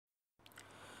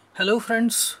Hello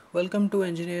friends, welcome to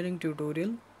engineering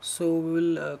tutorial. So we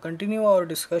will continue our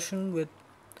discussion with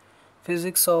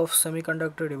physics of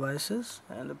semiconductor devices.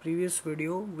 And the previous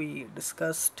video we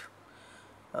discussed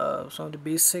some of the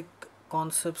basic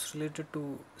concepts related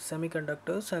to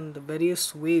semiconductors and the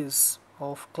various ways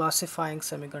of classifying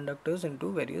semiconductors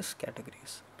into various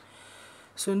categories.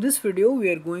 So in this video we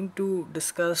are going to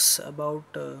discuss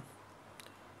about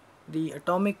the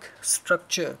atomic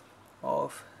structure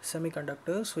of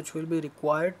semiconductors, which will be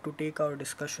required to take our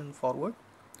discussion forward.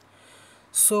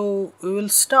 So we will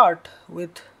start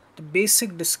with the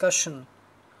basic discussion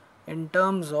in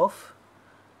terms of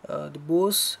the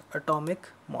Bohr's atomic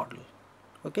model.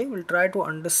 Okay, we'll try to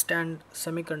understand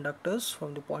semiconductors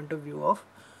from the point of view of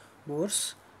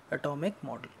Bohr's atomic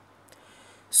model.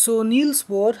 So Niels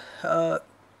Bohr,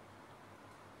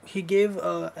 he gave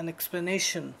an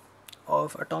explanation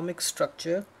of atomic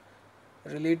structure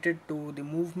related to the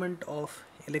movement of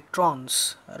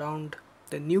electrons around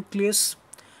the nucleus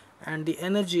and the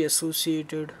energy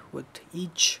associated with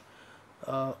each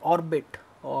orbit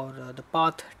or the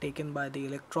path taken by the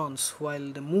electrons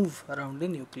while they move around the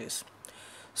nucleus.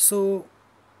 So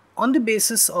on the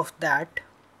basis of that,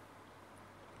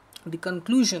 the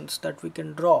conclusions that we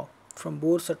can draw from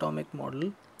Bohr's atomic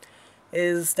model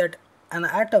is that an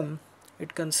atom,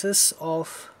 it consists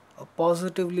of a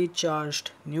positively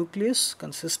charged nucleus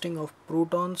consisting of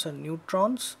protons and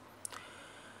neutrons,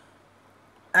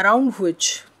 around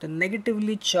which the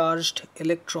negatively charged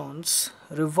electrons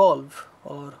revolve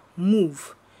or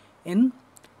move in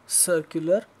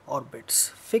circular orbits,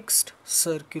 fixed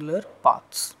circular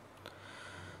paths.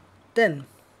 Then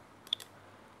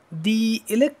the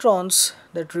electrons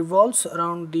that revolves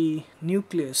around the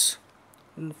nucleus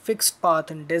in fixed path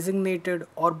in designated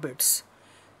orbits,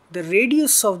 the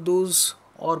radius of those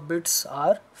orbits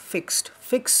are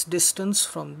fixed distance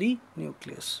from the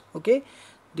nucleus. Okay,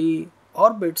 the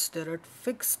orbits, they're at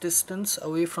fixed distance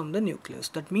away from the nucleus.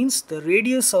 That means the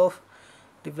radius of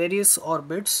the various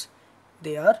orbits,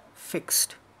 they are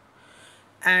fixed,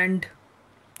 and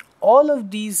all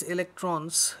of these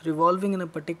electrons revolving in a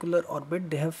particular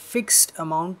orbit, they have fixed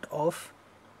amount of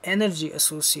energy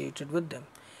associated with them,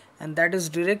 and that is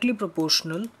directly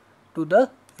proportional to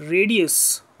the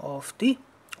radius of the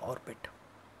orbit.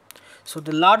 So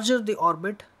the larger the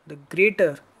orbit, the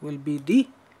greater will be the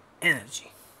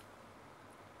energy.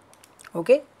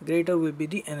 Okay, greater will be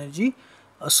the energy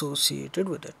associated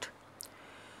with it.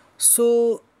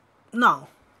 So now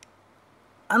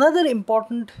another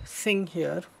important thing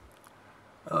here,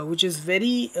 which is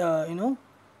very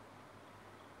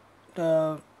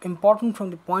important from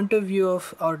the point of view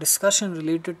of our discussion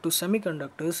related to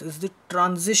semiconductors, is the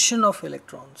transition of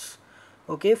electrons,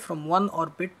 okay, from one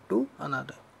orbit to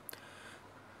another.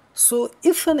 So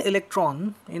if an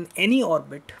electron in any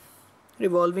orbit,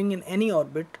 revolving in any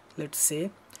orbit, let's say,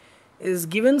 is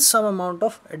given some amount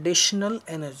of additional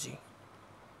energy,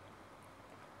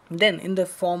 then in the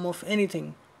form of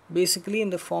anything, basically in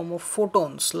the form of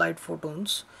photons, light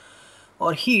photons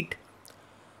or heat,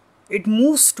 it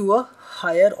moves to a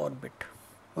higher orbit.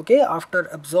 Okay, after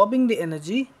absorbing the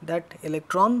energy, that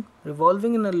electron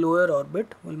revolving in a lower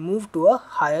orbit will move to a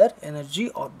higher energy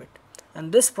orbit,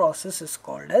 and this process is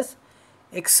called as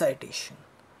excitation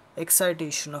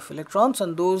of electrons,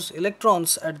 and those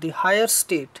electrons at the higher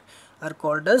state are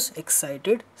called as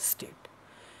excited state.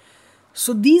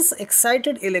 So these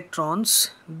excited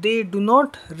electrons, they do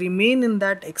not remain in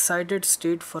that excited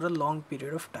state for a long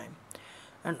period of time,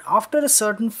 and after a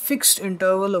certain fixed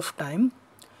interval of time,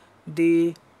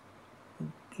 they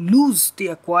lose the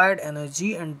acquired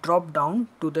energy and drop down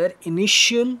to their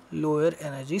initial lower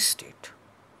energy state.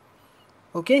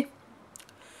 Okay,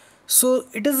 so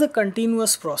it is a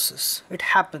continuous process. It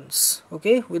happens,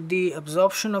 okay, with the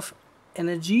absorption of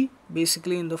energy,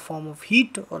 basically in the form of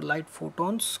heat or light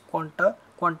photons,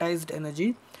 quantized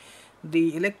energy.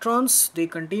 The electrons, they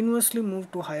continuously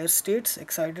move to higher states,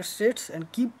 excited states, and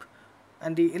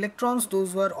the electrons,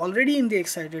 those who are already in the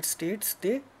excited states,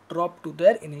 they drop to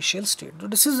their initial state. So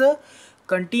this is a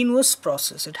continuous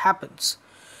process. It happens.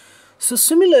 So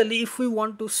similarly, if we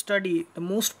want to study the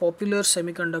most popular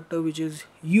semiconductor which is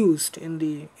used in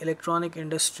the electronic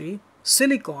industry,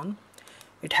 silicon,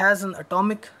 it has an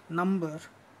atomic number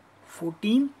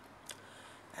 14,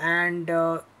 and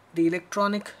the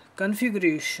electronic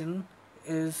configuration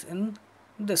is in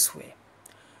this way: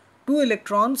 2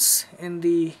 electrons in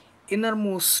the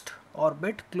innermost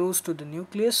orbit close to the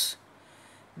nucleus,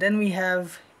 then we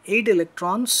have 8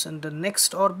 electrons in the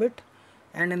next orbit,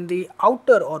 and in the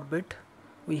outer orbit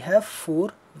we have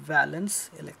 4 valence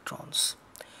electrons.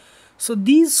 So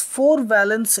these 4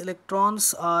 valence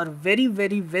electrons are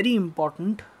very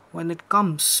important when it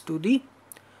comes to the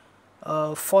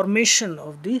formation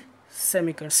of the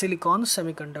silicon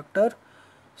semiconductor.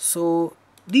 So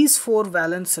these 4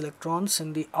 valence electrons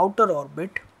in the outer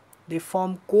orbit, they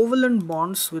form covalent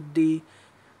bonds with the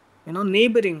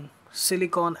neighboring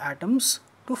silicon atoms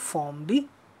to form the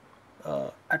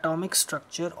atomic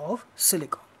structure of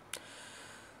silicon.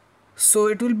 So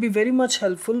it will be very much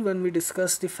helpful when we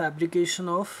discuss the fabrication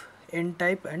of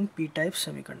N-type and P-type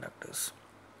semiconductors.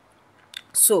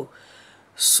 So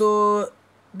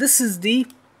this is the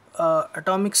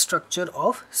atomic structure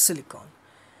of silicon.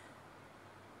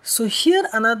 So here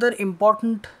another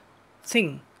important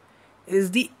thing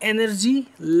is the energy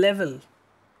level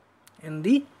in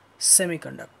the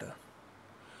semiconductor.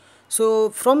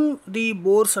 So from the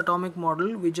Bohr's atomic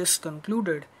model, we just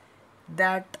concluded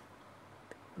that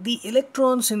the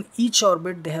electrons in each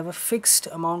orbit, they have a fixed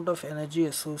amount of energy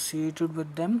associated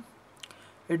with them.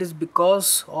 It is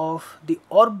because of the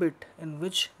orbit in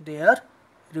which they are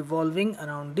revolving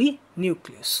around the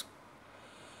nucleus.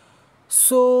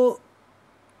 So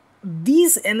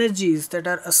these energies that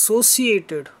are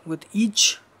associated with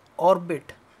each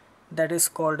orbit, that is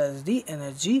called as the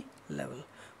energy level.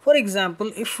 For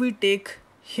example, if we take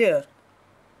here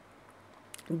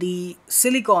the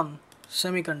silicon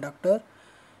semiconductor,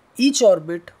 each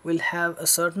orbit will have a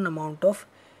certain amount of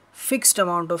fixed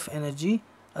amount of energy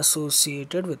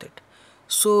associated with it.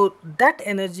 So that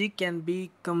energy can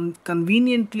be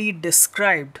conveniently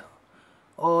described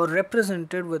or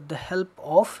represented with the help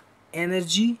of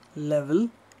energy level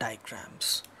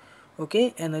diagrams.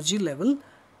 Okay, energy level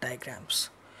diagrams.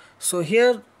 So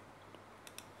here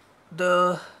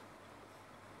the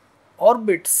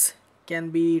orbits can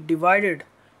be divided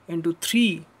into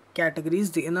 3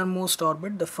 categories: the innermost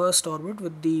orbit, the first orbit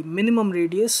with the minimum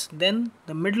radius, then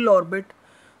the middle orbit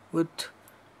with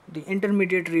the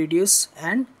intermediate radius,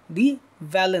 and the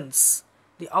valence,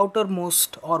 the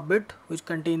outermost orbit which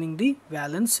containing the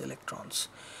valence electrons.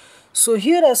 So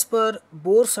here, as per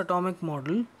Bohr's atomic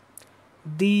model,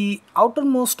 the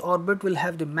outermost orbit will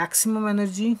have the maximum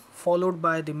energy, followed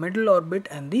by the middle orbit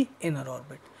and the inner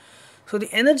orbit. So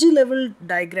the energy level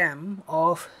diagram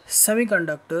of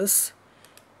semiconductors,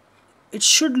 it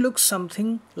should look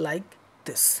something like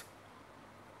this.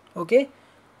 Okay,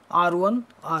 R1,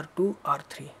 R2,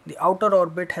 R3. The outer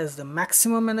orbit has the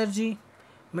maximum energy,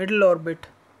 middle orbit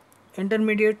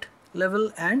intermediate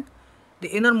level, and the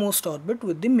innermost orbit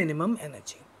with the minimum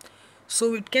energy.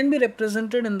 So it can be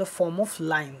represented in the form of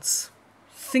lines,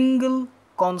 single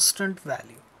constant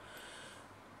value.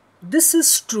 This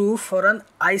is true for an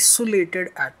isolated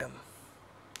atom.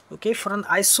 Okay, for an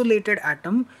isolated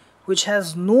atom which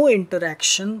has no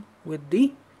interaction with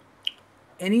the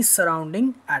any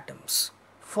surrounding atoms.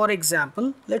 For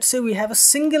example, let's say we have a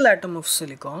single atom of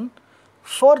silicon.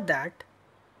 For that,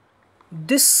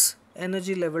 this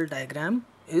energy level diagram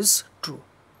is true.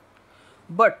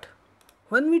 But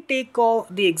when we take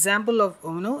the example of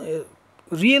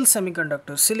real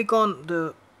semiconductor silicon,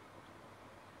 the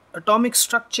atomic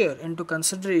structure into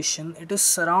consideration, it is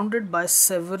surrounded by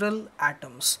several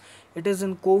atoms. It is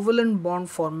in covalent bond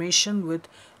formation with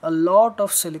a lot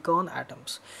of silicon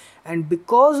atoms, and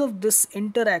because of this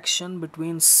interaction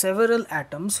between several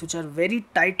atoms which are very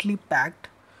tightly packed,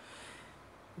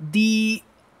 the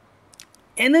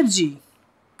energies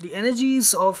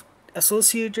of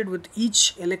associated with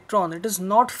each electron, it is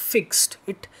not fixed,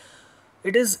 it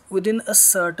is within a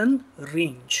certain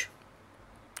range.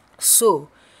 So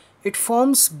it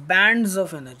forms bands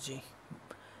of energy,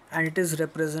 and it is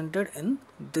represented in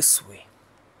this way.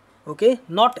 Okay,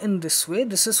 not in this way.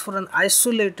 This is for an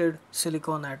isolated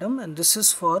silicon atom, and this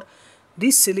is for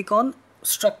the silicon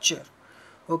structure.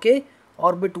 Okay,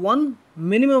 orbit 1,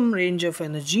 minimum range of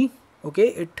energy. Okay,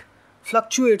 it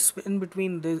fluctuates in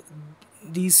between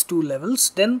these two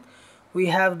levels. Then we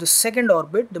have the second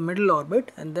orbit, the middle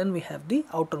orbit, and then we have the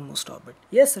outermost orbit.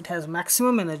 Yes, it has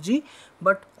maximum energy,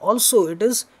 but also it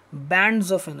is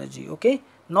bands of energy. Okay,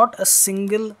 not a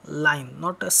single line,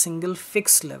 not a single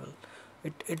fixed level.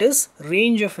 It is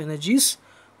range of energies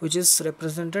which is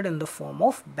represented in the form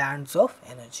of bands of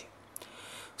energy.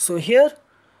 So here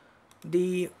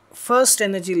the first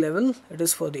energy level, it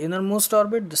is for the innermost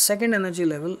orbit, the second energy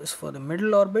level is for the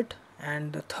middle orbit,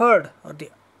 and the third or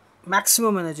the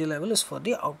maximum energy level is for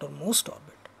the outermost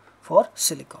orbit for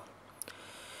silicon.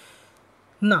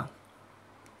 Now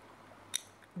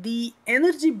the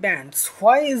energy bands,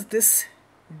 why is this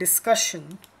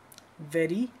discussion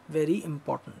very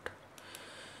important?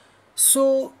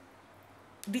 So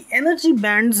the energy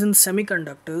bands in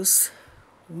semiconductors,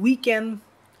 we can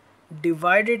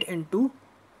divided into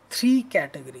three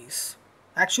categories.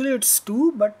 Actually it's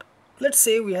two, but let's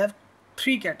say we have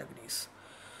three categories.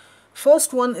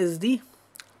 First one is the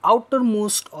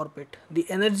outermost orbit, the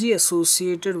energy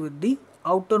associated with the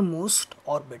outermost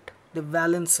orbit, the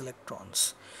valence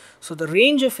electrons. So the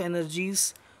range of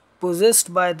energies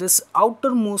possessed by this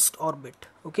outermost orbit,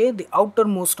 okay, the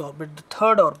outermost orbit, the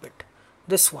third orbit,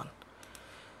 this one,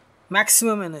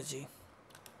 maximum energy,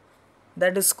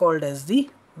 that is called as the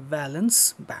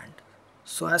valence band.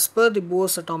 So as per the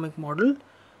Bohr's atomic model,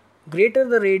 greater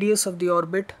the radius of the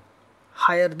orbit,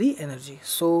 higher the energy.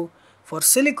 So for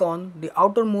silicon, the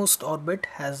outermost orbit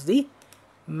has the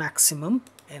maximum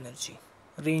energy,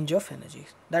 range of energy,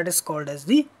 that is called as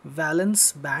the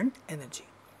valence band energy.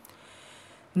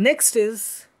 Next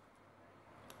is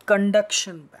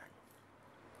conduction band.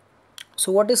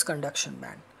 So what is conduction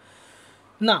band?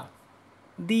 Now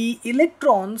the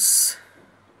electrons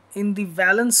in the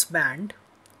valence band,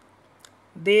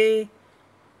 they,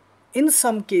 in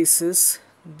some cases,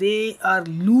 they are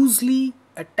loosely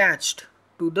attached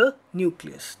to the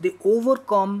nucleus. They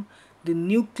overcome the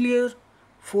nuclear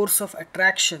force of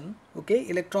attraction. Okay,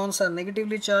 electrons are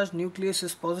negatively charged, nucleus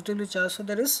is positively charged, so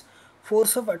there is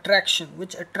force of attraction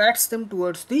which attracts them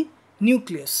towards the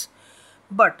nucleus.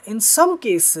 But in some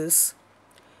cases,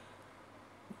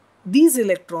 these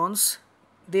electrons,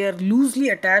 they are loosely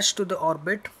attached to the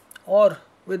orbit, or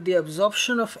with the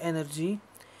absorption of energy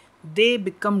they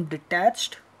become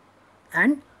detached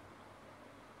and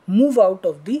move out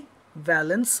of the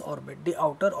valence orbit, the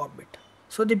outer orbit.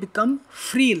 So they become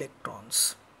free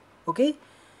electrons. Okay,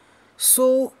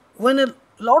 so when a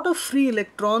lot of free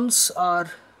electrons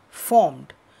are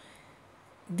formed,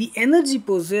 the energy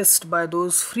possessed by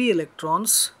those free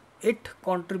electrons, it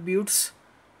contributes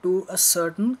to a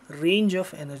certain range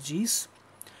of energies,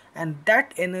 and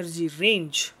that energy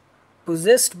range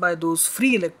possessed by those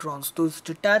free electrons, those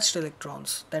detached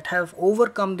electrons that have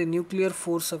overcome the nuclear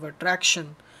force of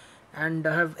attraction and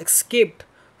have escaped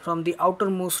from the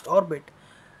outermost orbit,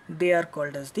 they are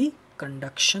called as the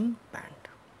conduction band.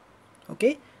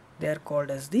 Okay, they are called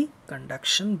as the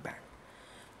conduction band.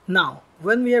 Now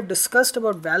when we have discussed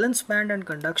about valence band and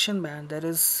conduction band, there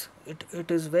is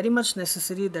it is very much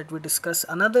necessary that we discuss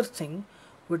another thing,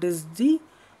 which is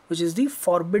the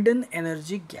forbidden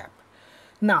energy gap.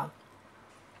 Now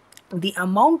the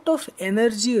amount of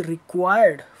energy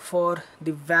required for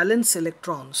the valence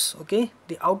electrons, okay,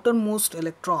 the outermost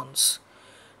electrons,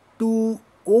 to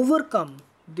overcome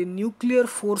the nuclear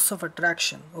force of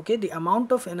attraction, okay, the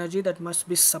amount of energy that must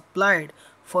be supplied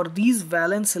for these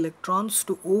valence electrons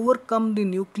to overcome the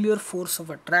nuclear force of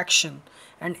attraction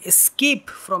and escape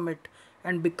from it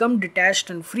and become detached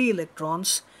and free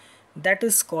electrons, that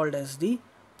is called as the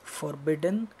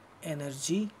forbidden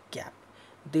energy gap.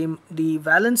 The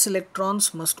valence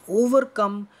electrons must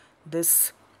overcome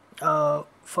this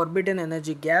forbidden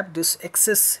energy gap, this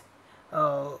excess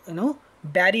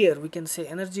barrier, we can say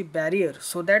energy barrier,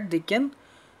 so that they can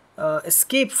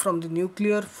escape from the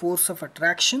nuclear force of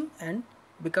attraction and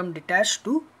become detached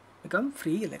to become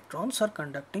free electrons or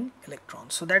conducting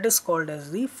electrons. So that is called as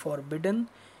the forbidden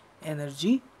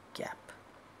energy gap.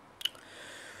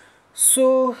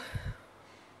 So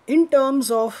in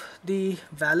terms of the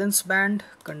valence band,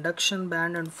 conduction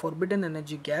band and forbidden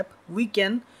energy gap, we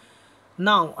can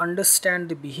now understand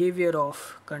the behavior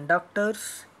of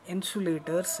conductors,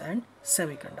 insulators and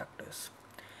semiconductors.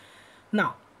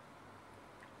 Now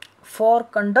for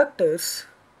conductors,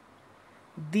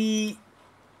 the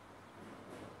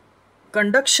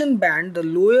conduction band, the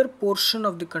lower portion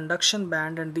of the conduction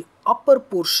band and the upper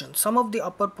portion, some of the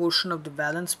upper portion of the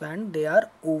valence band, they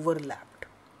are overlapped.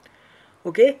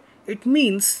 Okay, it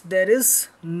means there is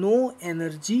no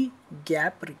energy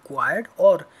gap required,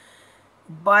 or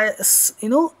by a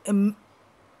small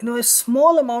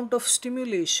amount of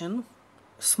stimulation,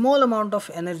 small amount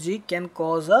of energy can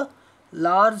cause a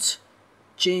large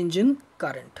change in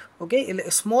current. Okay,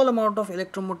 a small amount of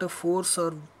electromotive force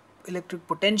or electric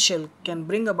potential can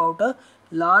bring about a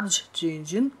large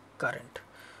change in current.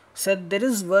 So there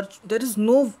is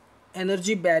no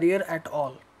energy barrier at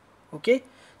all. Okay,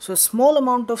 so a small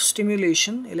amount of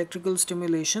stimulation, electrical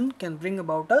stimulation, can bring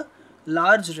about a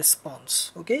large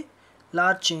response. Okay,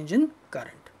 large change in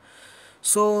current.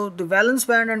 So the valence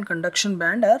band and conduction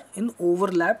band are in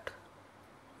overlapped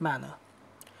manner.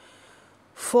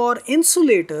 For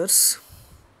insulators,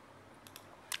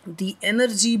 the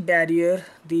energy barrier,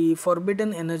 the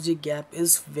forbidden energy gap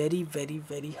is very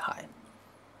high,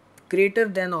 greater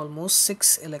than almost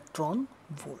 6 electron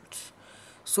volts.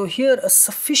 So here a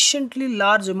sufficiently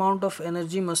large amount of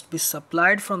energy must be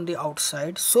supplied from the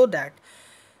outside so that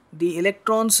the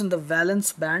electrons in the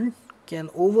valence band can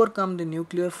overcome the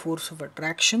nuclear force of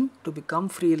attraction to become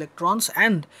free electrons,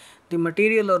 and the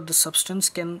material or the substance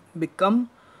can become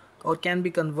or can be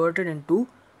converted into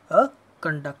a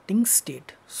conducting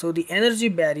state. So the energy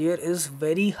barrier is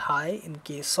very high in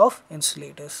case of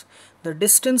insulators. The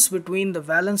distance between the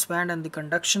valence band and the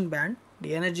conduction band,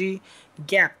 the energy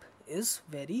gap is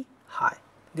very high,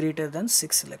 greater than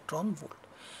 6 electron volt.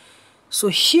 So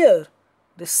here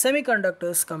the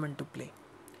semiconductors come into play.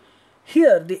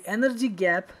 Here the energy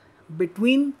gap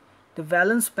between the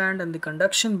valence band and the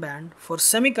conduction band for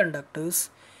semiconductors,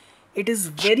 it is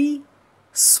very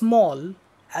small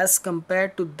as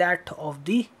compared to that of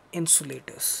the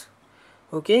insulators.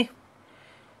 Okay,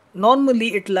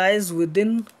 normally it lies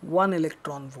within 1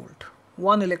 electron volt.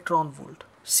 1 electron volt.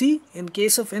 See, in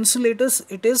case of insulators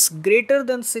it is greater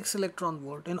than 6 electron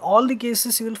volt. In all the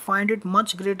cases you will find it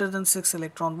much greater than 6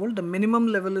 electron volt. The minimum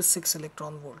level is 6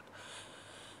 electron volt.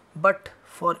 But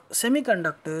for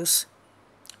semiconductors,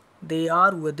 they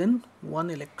are within 1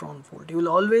 electron volt. You will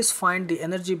always find the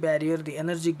energy barrier, the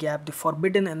energy gap, the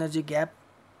forbidden energy gap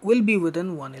will be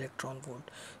within 1 electron volt.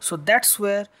 So that's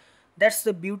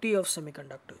the beauty of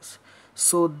semiconductors.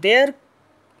 So their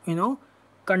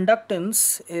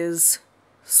conductance is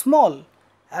small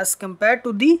as compared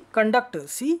to the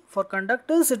conductors. See, for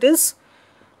conductors it is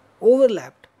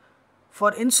overlapped.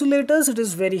 For insulators it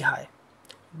is very high.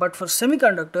 But for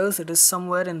semiconductors it is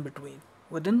somewhere in between,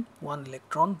 within 1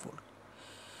 electron volt.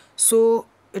 So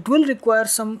it will require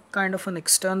some kind of an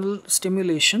external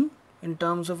stimulation in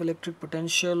terms of electric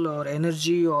potential or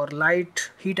energy or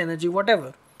light, heat energy,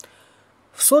 whatever,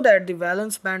 so that the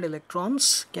valence band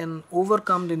electrons can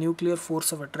overcome the nuclear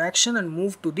force of attraction and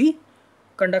move to the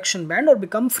conduction band or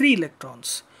become free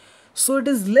electrons. So it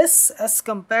is less as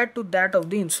compared to that of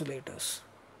the insulators.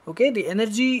 Okay, the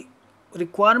energy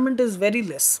requirement is very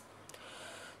less.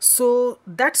 So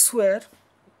that's where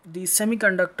the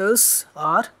semiconductors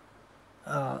are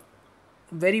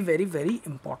very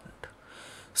important.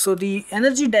 So the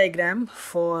energy diagram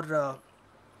for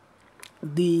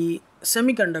the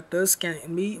semiconductors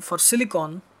can be, for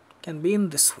silicon, can be in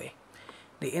this way: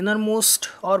 the innermost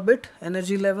orbit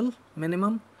energy level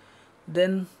minimum,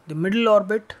 then the middle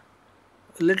orbit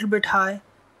a little bit high,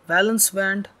 valence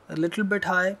band a little bit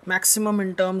high, maximum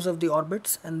in terms of the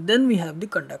orbits, and then we have the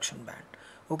conduction band.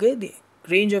 Okay, the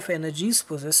range of energies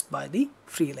possessed by the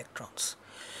free electrons.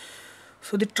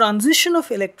 So the transition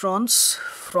of electrons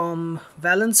from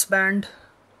valence band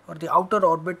or the outer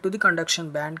orbit to the conduction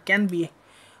band can be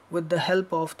with the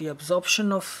help of the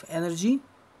absorption of energy,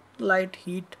 light,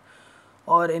 heat,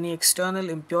 or any external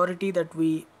impurity that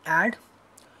we add.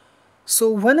 So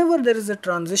whenever there is a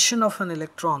transition of an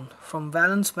electron from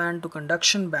valence band to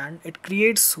conduction band, it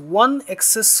creates one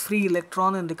excess free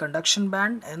electron in the conduction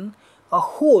band and a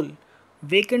whole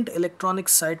vacant electronic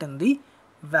site in the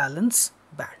valence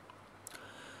band.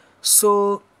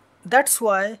 So that's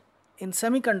why in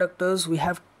semiconductors we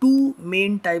have two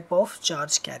main type of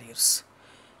charge carriers: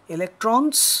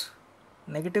 electrons,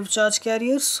 negative charge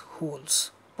carriers;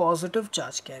 holes, positive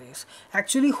charge carriers.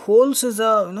 Actually, holes is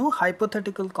a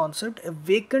hypothetical concept. A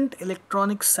vacant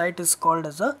electronic site is called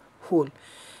as a hole.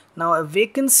 Now a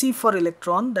vacancy for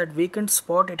electron, that vacant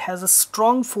spot, it has a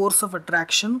strong force of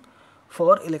attraction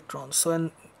for electrons. So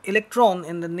an electron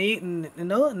in the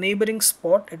neighboring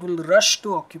spot, it will rush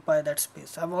to occupy that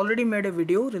space. I've already made a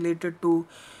video related to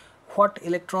what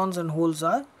electrons and holes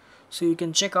are, so you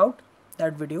can check out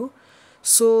that video.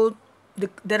 So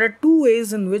there are two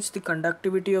ways in which the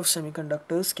conductivity of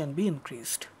semiconductors can be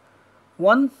increased.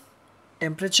 One,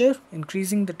 temperature,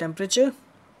 increasing the temperature,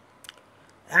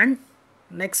 and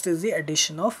next is the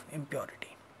addition of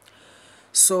impurity.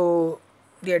 So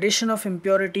the addition of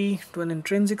impurity to an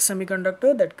intrinsic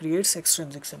semiconductor, that creates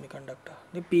extrinsic semiconductor,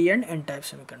 the P and N type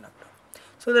semiconductor.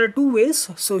 So there are two ways.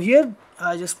 So here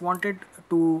I just wanted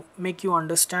to make you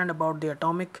understand about the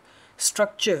atomic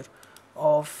structure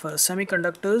of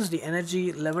semiconductors, the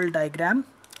energy level diagram,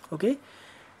 okay,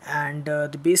 and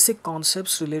the basic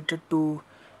concepts related to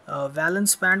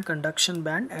valence band, conduction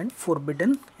band, and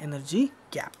forbidden energy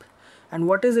gap, and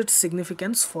what is its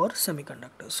significance for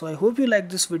semiconductors. So I hope you like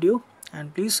this video,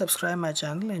 and please subscribe my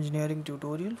channel Engineering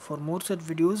Tutorial for more such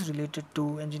videos related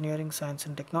to engineering, science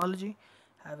and technology.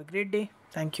 Have a great day.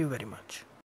 Thank you very much.